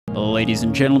Ladies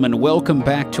and gentlemen, welcome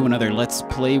back to another Let's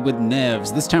Play with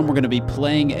Nevs. This time we're going to be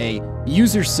playing a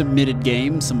user-submitted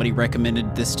game. Somebody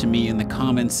recommended this to me in the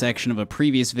comments section of a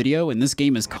previous video, and this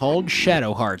game is called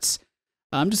Shadow Hearts.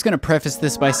 I'm just going to preface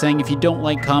this by saying if you don't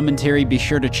like commentary, be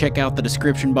sure to check out the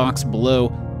description box below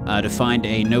to find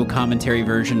a no-commentary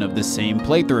version of the same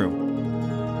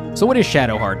playthrough. So what is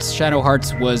Shadow Hearts? Shadow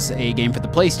Hearts was a game for the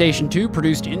PlayStation 2,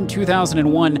 produced in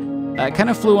 2001. Kind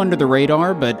of flew under the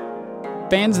radar, but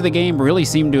fans of the game really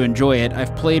seem to enjoy it.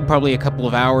 I've played probably a couple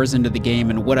of hours into the game,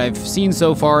 and what I've seen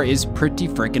so far is pretty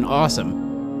frickin'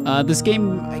 awesome. This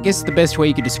game, I guess the best way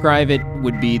you could describe it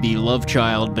would be the love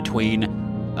child between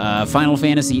Final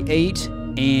Fantasy VIII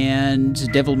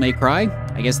and Devil May Cry.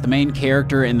 I guess the main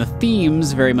character and the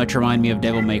themes very much remind me of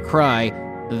Devil May Cry,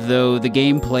 though the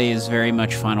gameplay is very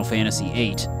much Final Fantasy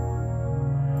VIII.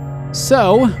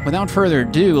 So, without further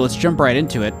ado, let's jump right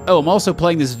into it. Oh, I'm also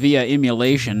playing this via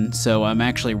emulation, so I'm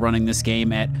actually running this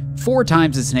game at 4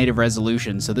 times its native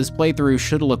resolution, so this playthrough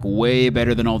should look way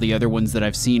better than all the other ones that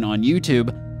I've seen on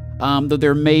YouTube, though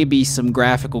there may be some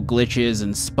graphical glitches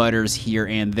and sputters here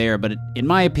and there, but in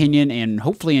my opinion, and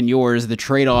hopefully in yours, the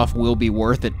trade-off will be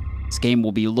worth it. This game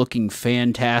will be looking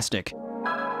fantastic.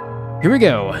 Here we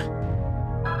go.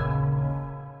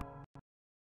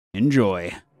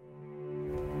 Enjoy.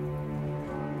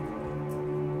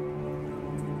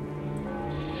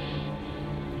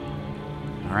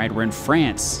 All right, we're in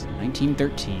France,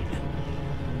 1913.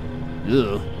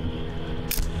 Ugh.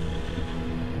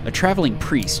 A traveling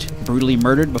priest, brutally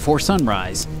murdered before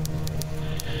sunrise.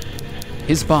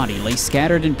 His body lay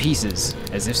scattered in pieces,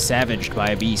 as if savaged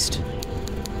by a beast.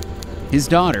 His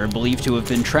daughter, believed to have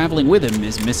been traveling with him,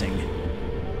 is missing.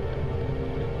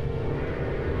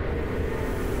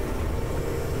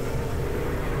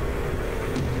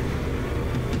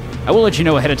 I will let you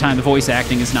know ahead of time the voice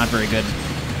acting is not very good.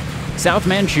 South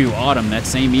Manchu, autumn that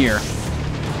same year.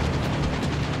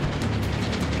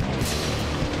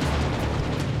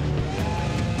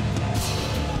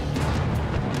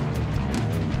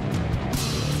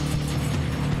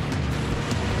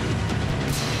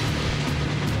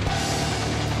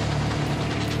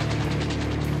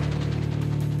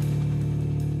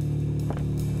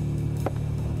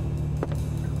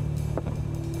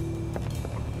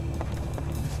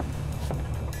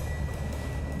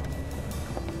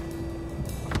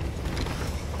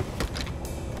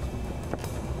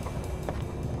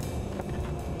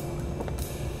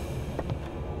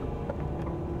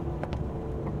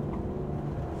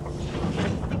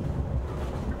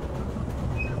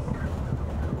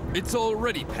 It's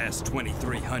already past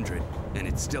 2300, and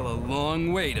it's still a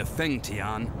long way to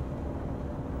Fengtian.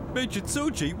 Major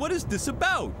Tsuji, what is this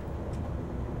about?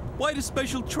 Why the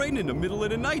special train in the middle of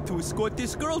the night to escort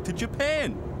this girl to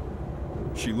Japan?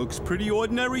 She looks pretty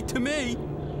ordinary to me.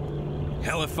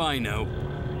 Hell if I know.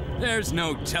 There's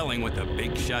no telling what the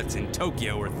big shots in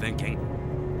Tokyo are thinking.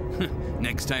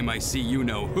 Next time I see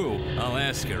you-know-who, I'll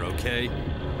ask her, okay?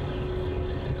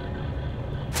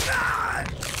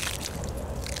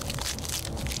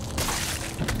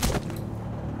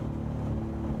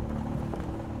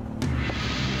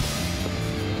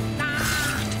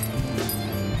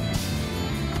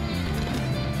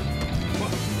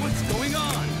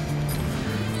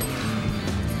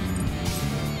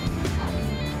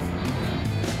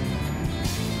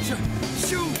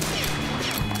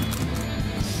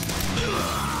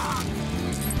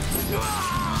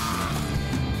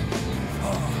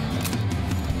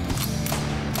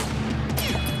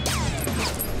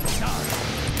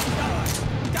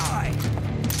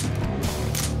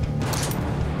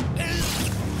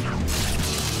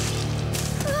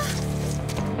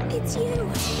 It's you.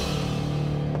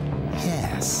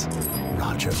 Yes,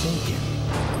 Roger Bacon.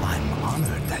 I'm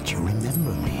honored that you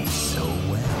remember me so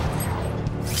well.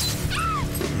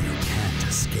 You can't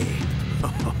escape.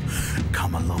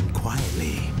 Come along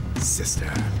quietly,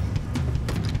 sister.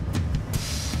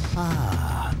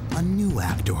 Ah, a new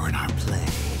actor in our play.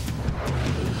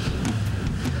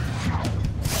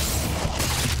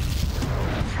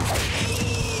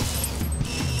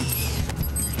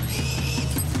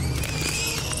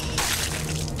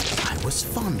 I was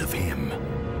fond of him.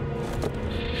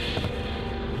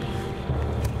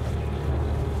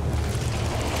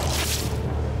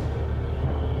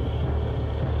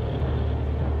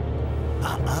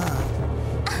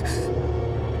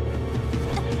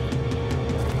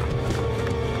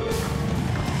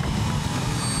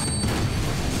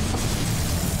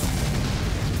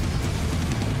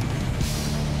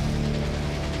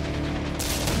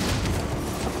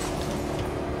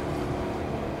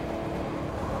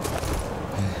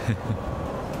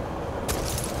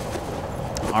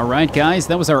 All right, guys,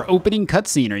 that was our opening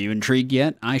cutscene. Are you intrigued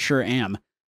yet? I sure am.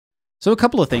 So a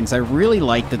couple of things. I really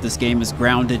like that this game is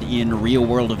grounded in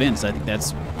real-world events. I think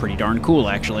that's pretty darn cool,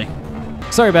 actually.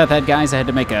 Sorry about that, guys. I had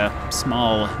to make a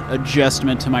small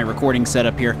adjustment to my recording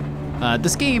setup here.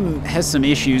 This game has some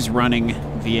issues running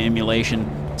via emulation,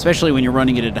 especially when you're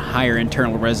running it at a higher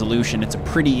internal resolution. It's a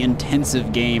pretty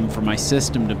intensive game for my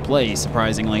system to play,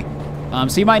 surprisingly.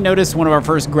 So you might notice one of our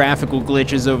first graphical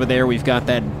glitches over there. We've got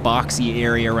that boxy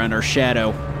area around our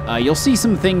shadow. You'll see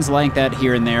some things like that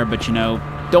here and there, but you know,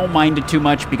 don't mind it too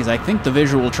much because I think the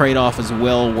visual trade-off is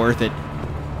well worth it.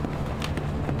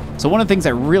 So one of the things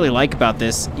I really like about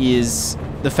this is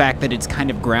the fact that it's kind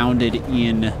of grounded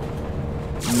in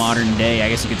modern day, I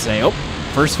guess you could say. Oh,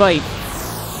 first fight.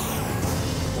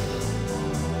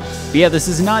 But yeah, this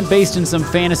is not based in some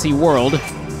fantasy world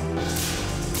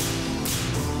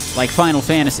like Final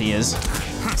Fantasy is.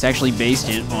 It's actually based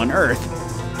on Earth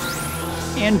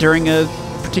and during a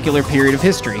particular period of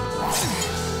history.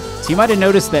 So you might have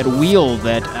noticed that wheel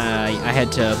that I had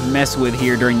to mess with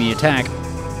here during the attack.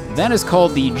 That is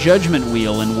called the Judgment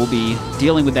Wheel, and we'll be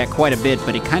dealing with that quite a bit,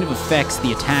 but it kind of affects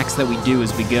the attacks that we do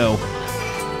as we go.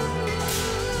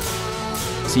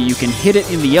 So you can hit it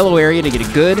in the yellow area to get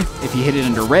a good. If you hit it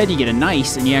under red, you get a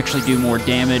nice, and you actually do more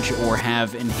damage or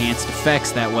have enhanced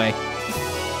effects that way.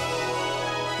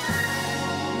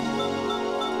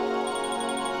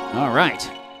 All right.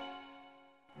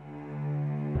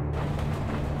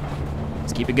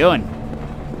 Let's keep it going.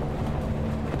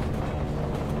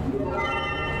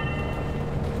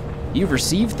 You've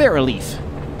received Theraleaf.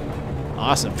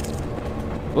 Awesome.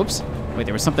 Whoops. Wait,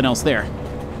 there was something else there.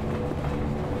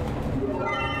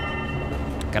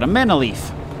 Got a Mana Leaf.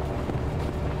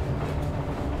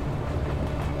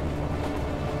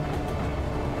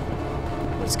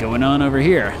 What's going on over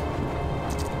here?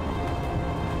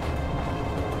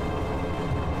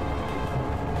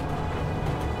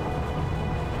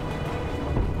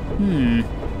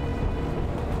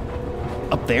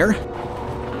 Up there?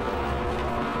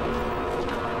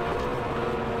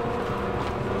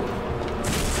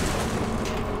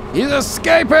 He's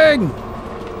escaping!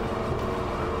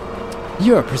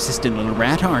 You're a persistent little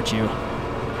rat, aren't you?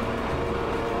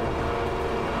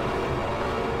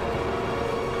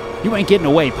 You ain't getting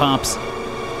away, Pops.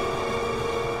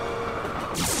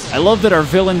 I love that our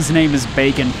villain's name is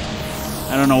Bacon.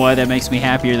 I don't know why that makes me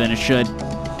happier than it should.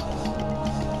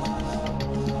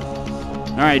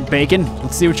 All right, Bacon,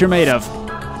 let's see what you're made of.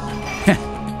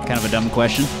 Kind of a dumb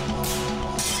question.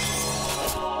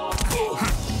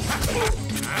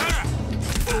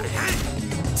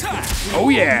 Oh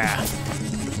yeah!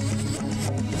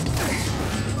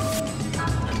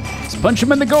 Let's punch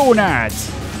him in the gonads.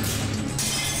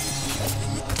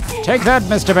 Take that,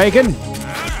 Mr. Bacon.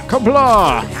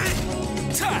 Kabla!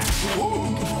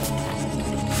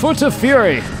 Foot of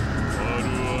Fury.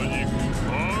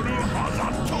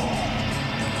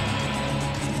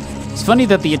 It's funny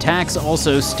that the attacks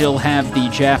also still have the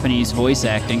Japanese voice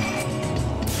acting.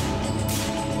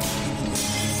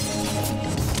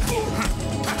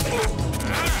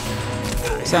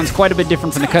 Sounds quite a bit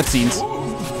different from the cutscenes.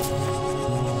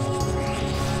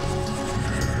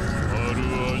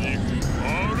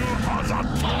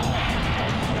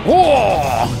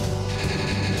 Whoa!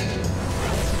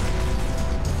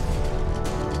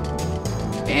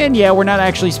 And yeah, we're not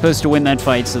actually supposed to win that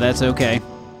fight, so that's okay.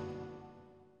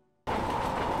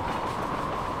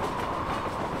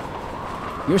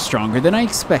 You're stronger than I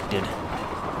expected.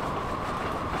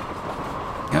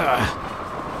 Ugh.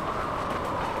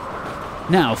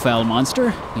 Now, foul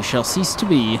monster, you shall cease to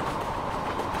be.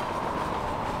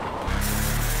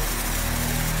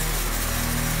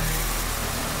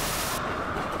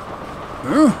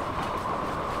 Huh?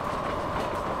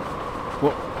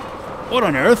 What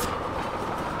on earth?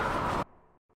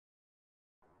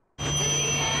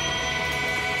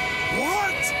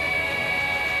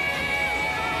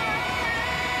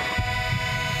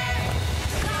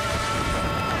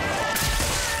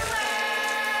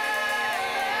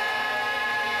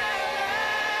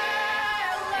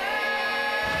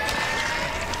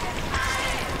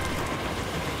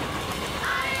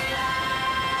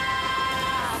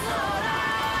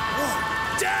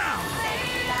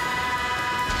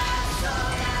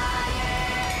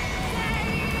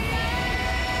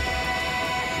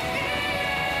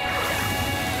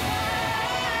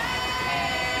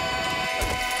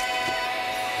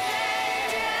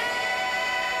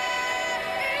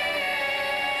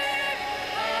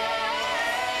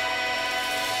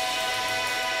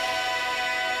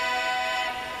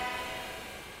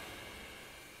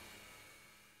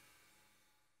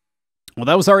 Well,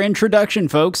 that was our introduction,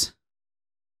 folks.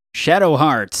 Shadow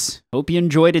Hearts. Hope you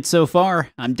enjoyed it so far.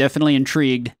 I'm definitely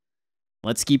intrigued.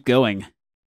 Let's keep going.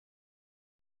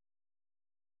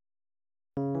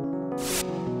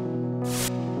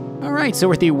 Alright, so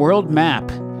we're at the world map.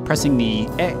 Pressing the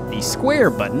square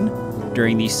button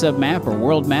during the sub-map or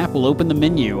world map will open the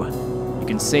menu. You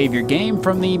can save your game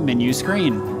from the menu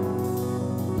screen.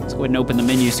 Let's go ahead and open the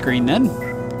menu screen then,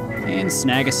 and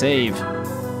snag a save.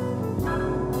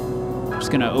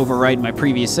 Just gonna overwrite my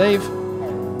previous save.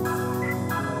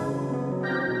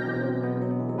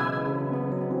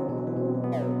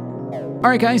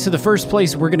 Alright guys, so the first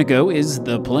place we're gonna go is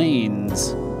the plains.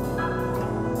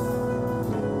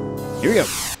 Here we go.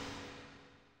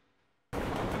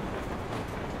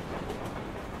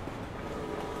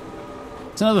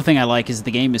 So another thing I like is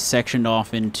the game is sectioned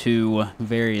off into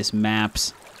various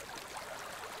maps.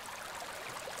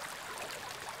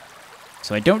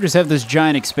 So I don't just have this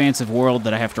giant expansive world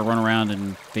that I have to run around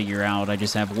and figure out. I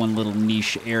just have one little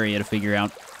niche area to figure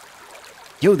out.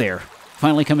 Yo there.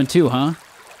 Finally coming to, huh?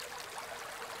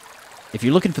 If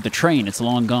you're looking for the train, it's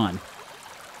long gone.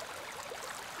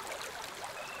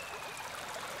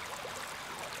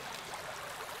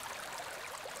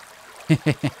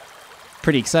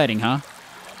 Pretty exciting, huh?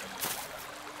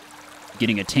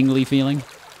 Getting a tingly feeling?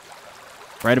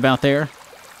 Right about there?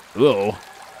 Whoa.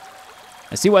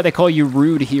 I see why they call you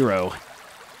Rude Hero.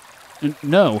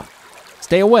 No.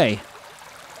 Stay away.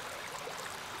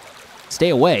 Stay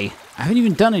away? I haven't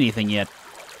even done anything yet.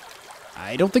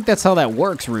 I don't think that's how that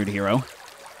works, Rude Hero.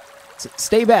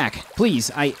 Stay back,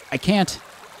 please. I can't...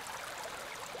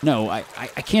 No, I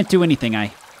can't do anything.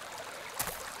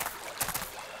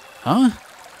 Huh?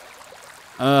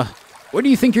 Where do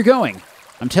you think you're going?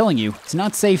 I'm telling you, it's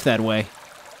not safe that way.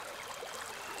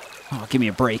 Oh, give me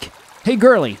a break. Hey,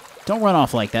 girlie, don't run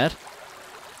off like that.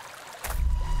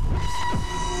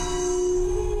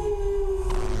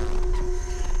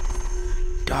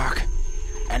 Dark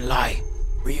and light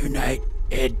reunite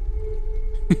it.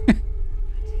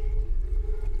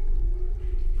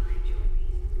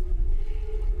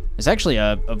 There's actually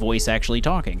a voice actually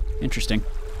talking. Interesting.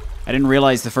 I didn't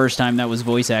realize the first time that was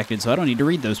voice acted, so I don't need to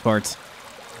read those parts.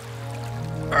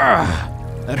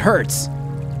 Ugh, that hurts.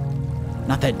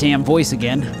 Not that damn voice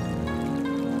again.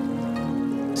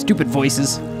 Stupid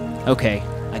voices. Okay,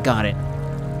 I got it.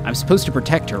 I'm supposed to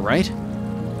protect her, right?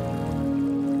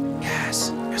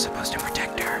 Yes, you're supposed to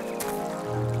protect her.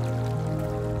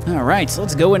 Alright, so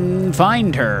let's go and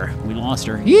find her. We lost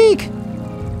her. Eek!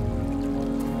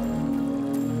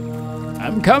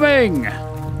 I'm coming!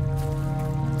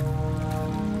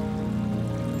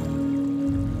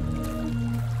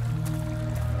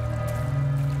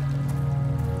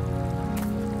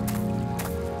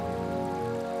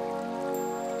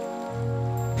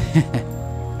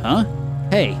 Huh?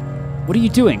 Hey, what are you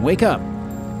doing? Wake up.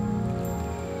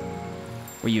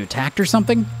 Were you attacked or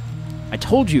something? I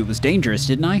told you it was dangerous,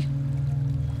 didn't I?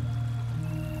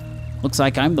 Looks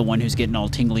like I'm the one who's getting all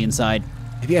tingly inside.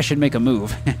 Maybe I should make a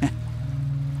move.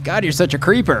 God, you're such a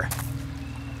creeper.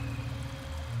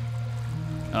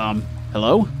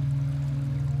 Hello?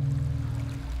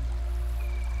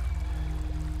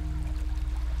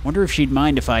 Wonder if she'd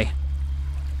mind if I...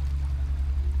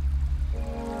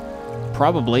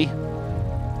 Probably.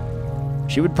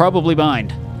 She would probably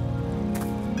mind.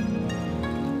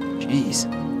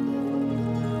 Jeez.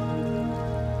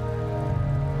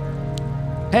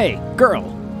 Hey, girl.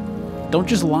 Don't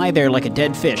just lie there like a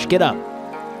dead fish. Get up.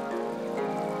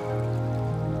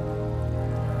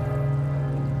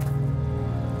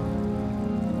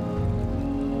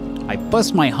 I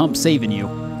bust my hump saving you,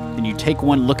 then you take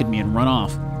one look at me and run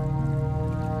off.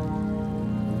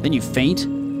 Then you faint?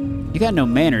 You got no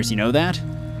manners, you know that?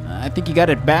 I think you got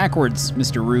it backwards,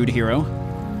 Mr. Rude Hero.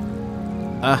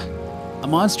 A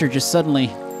monster just suddenly...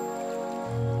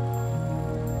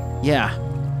 Yeah.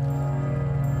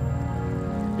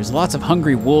 There's lots of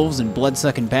hungry wolves and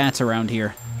blood-sucking bats around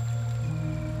here.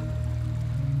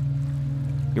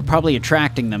 You're probably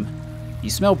attracting them. You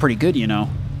smell pretty good, you know.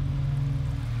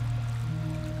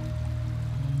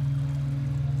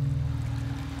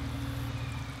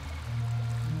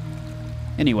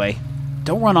 Anyway,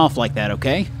 don't run off like that,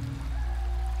 okay?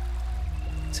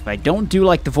 So if I don't do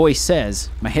like the voice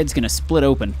says, my head's gonna split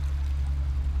open.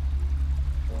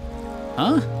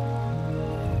 Huh?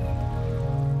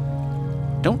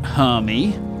 Don't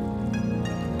me.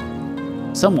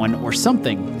 Someone or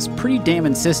something is pretty damn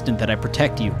insistent that I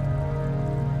protect you.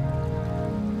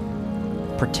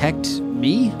 Protect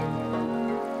me?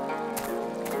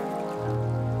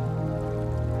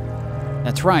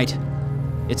 That's right.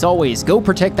 It's always, go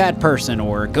protect that person,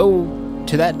 or go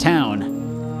to that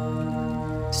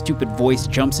town. Stupid voice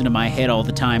jumps into my head all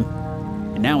the time.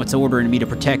 And now it's ordering me to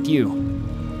protect you.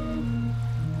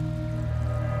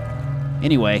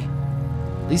 Anyway,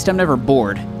 at least I'm never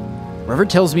bored. Wherever it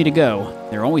tells me to go,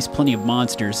 there are always plenty of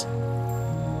monsters.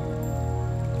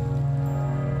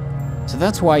 So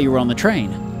that's why you were on the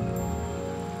train.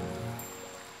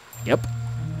 Yep.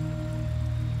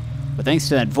 But thanks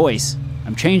to that voice,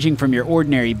 I'm changing from your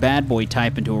ordinary bad boy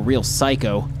type into a real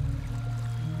psycho.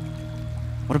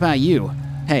 What about you?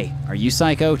 Hey, are you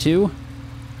psycho too?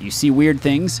 You see weird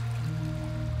things?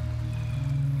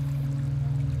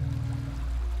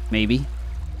 Maybe.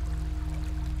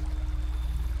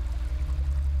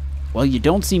 Well, you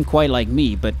don't seem quite like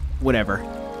me, but whatever.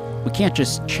 We can't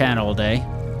just chat all day.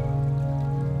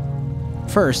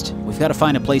 First, we've got to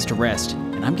find a place to rest,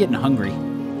 and I'm getting hungry.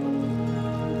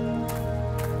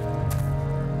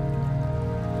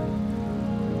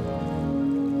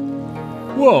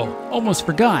 Whoa, almost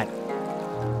forgot.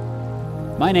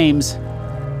 My name's...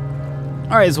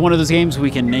 Alright, it's one of those games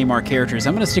we can name our characters.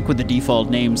 I'm going to stick with the default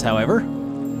names, however.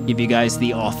 Give you guys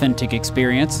the authentic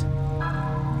experience.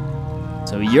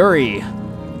 So, Yuri.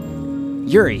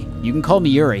 Yuri. You can call me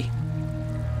Yuri.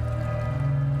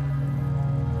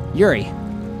 Yuri.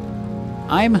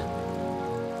 I'm...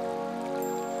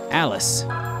 Alice.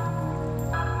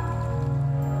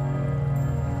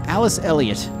 Alice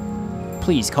Elliott.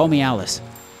 Please, call me Alice.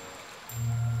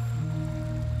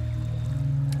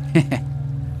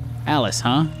 Alice,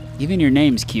 huh? Even your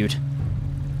name's cute.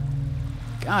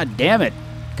 God damn it.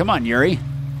 Come on, Yuri.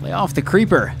 Lay off the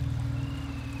creeper.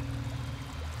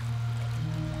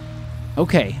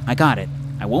 Okay, I got it.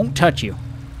 I won't touch you.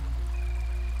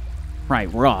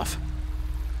 Right, we're off.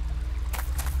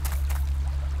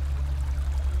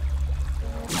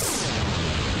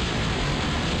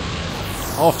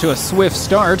 Off to a swift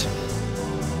start.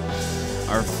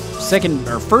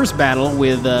 Our first battle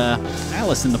with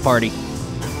Alice in the party.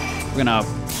 We're gonna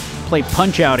play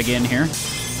Punch-Out again here.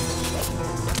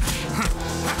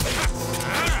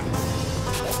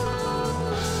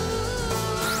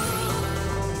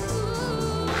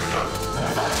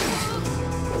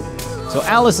 So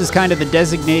Alice is kind of the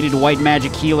designated white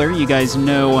magic healer. You guys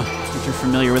know, if you're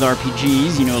familiar with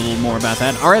RPGs, you know a little more about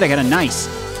that. All right, I got a nice.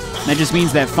 That just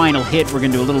means that final hit, we're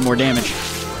gonna do a little more damage.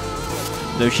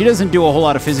 Though she doesn't do a whole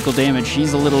lot of physical damage,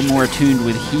 she's a little more attuned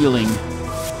with healing.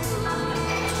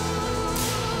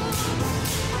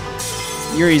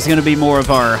 Yuri's gonna be more of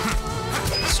our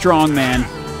strong man.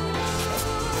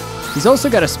 He's also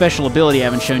got a special ability I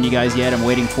haven't shown you guys yet. I'm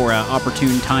waiting for an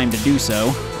opportune time to do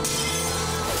so.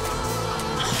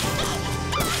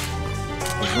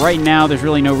 Right now, there's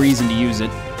really no reason to use it.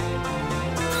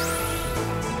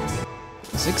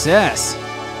 Success!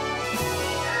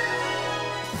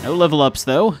 No level ups,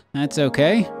 though. That's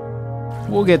okay.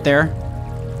 We'll get there.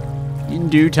 In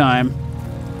due time.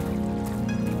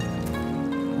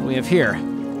 What do we have here?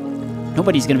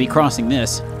 Nobody's gonna be crossing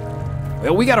this.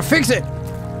 Well, we gotta fix it!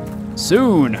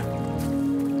 Soon!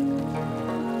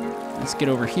 Let's get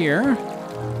over here.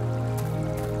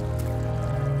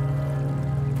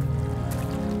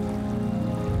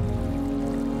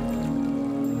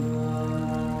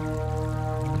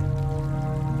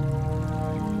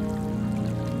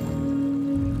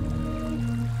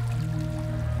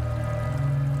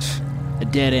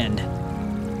 Dead end.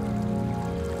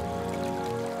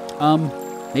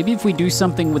 Maybe if we do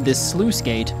something with this sluice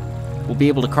gate, we'll be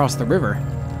able to cross the river.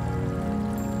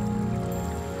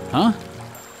 Huh?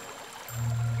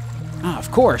 Ah, of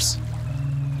course.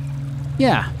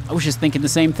 Yeah, I was just thinking the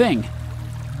same thing.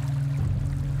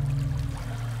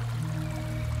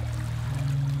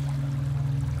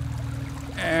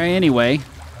 Anyway,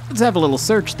 let's have a little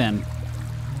search then.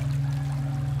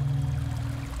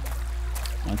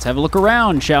 Let's have a look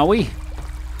around, shall we?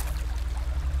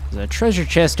 There's a treasure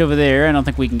chest over there I don't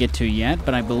think we can get to yet,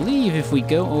 but I believe if we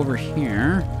go over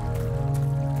here,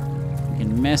 we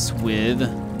can mess with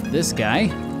this guy.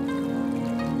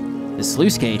 The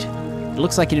sluice gate. It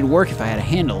looks like it'd work if I had a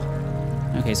handle.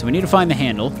 Okay, so we need to find the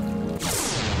handle.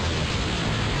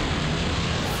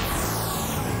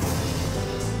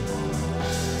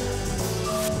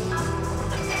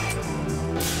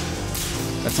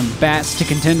 Got some bats to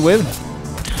contend with.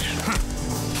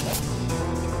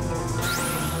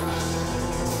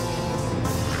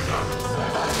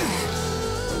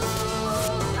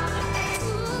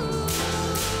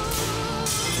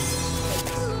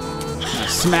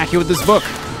 Smack you with this book.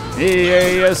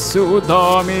 Iesu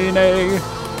Domine.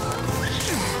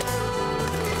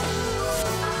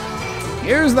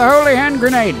 Use the holy hand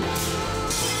grenade.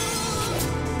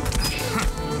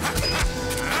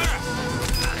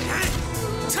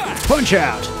 Punch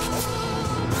out.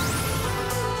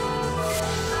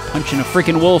 Punching a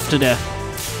freaking wolf to death.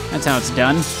 That's how it's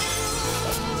done.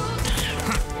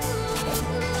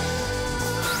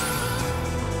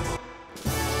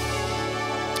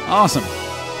 Awesome.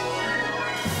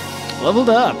 Leveled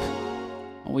up.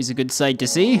 Always a good sight to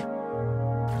see. So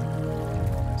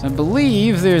I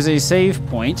believe there's a save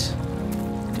point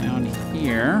down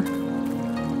here.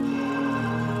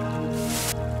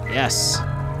 Yes.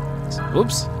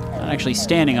 Oops. Not actually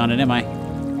standing on it, am I?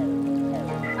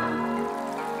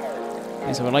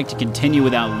 Guess I would like to continue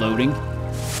without loading.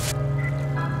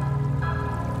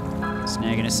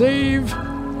 Snagging a save.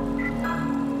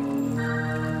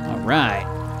 All right.